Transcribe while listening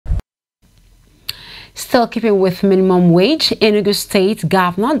Still keeping with minimum wage, Enugu State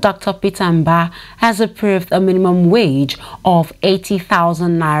Governor Dr. Peter Mbah has approved a minimum wage of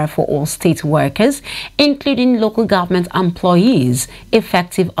 80,000 naira for all state workers, including local government employees,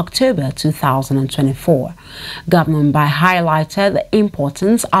 effective October 2024. Governor Mbah highlighted the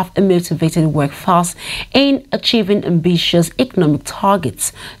importance of a motivated workforce in achieving ambitious economic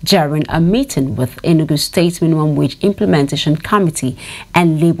targets during a meeting with Enugu State Minimum Wage Implementation Committee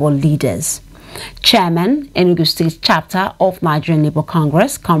and labor leaders. Chairman, Enugu State Chapter of Nigerian Labour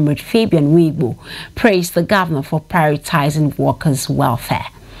Congress, Comrade Fabian Nwigbo, praised the governor for prioritizing workers' welfare.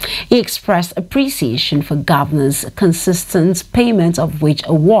 He expressed appreciation for governor's consistent payment of wage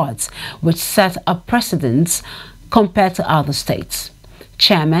awards, which set a precedent compared to other states.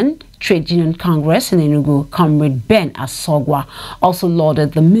 Chairman, Trade Union Congress in Enugu, Comrade Ben Asogwa, also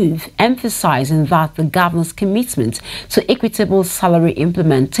lauded the move, emphasizing that the governor's commitment to equitable salary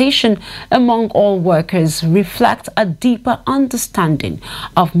implementation among all workers reflects a deeper understanding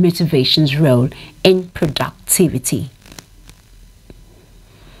of motivation's role in productivity.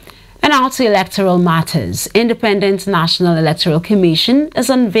 And now to electoral matters. Independent National Electoral Commission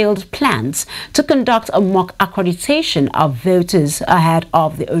has unveiled plans to conduct a mock accreditation of voters ahead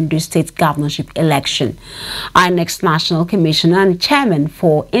of the Enugu State governorship election. INEC's National Commissioner and Chairman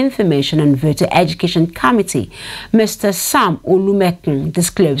for Information and Voter Education Committee, Mr. Sam Olumekun,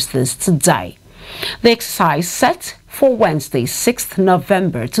 disclosed this today. The exercise set for Wednesday, 6th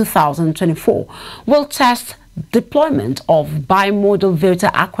November 2024, will test deployment of bimodal voter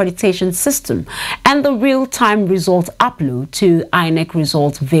accreditation system and the real-time result upload to INEC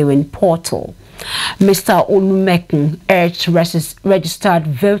results viewing portal. Mr. Olumekun urged registered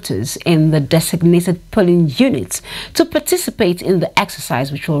voters in the designated polling units to participate in the exercise,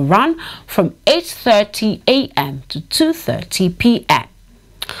 which will run from 8:30 a.m. to 2:30 p.m.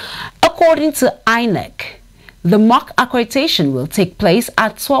 According to INEC, the mock accreditation will take place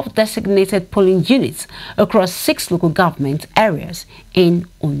at 12 designated polling units across 6 local government areas in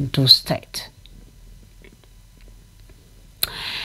Enugu State.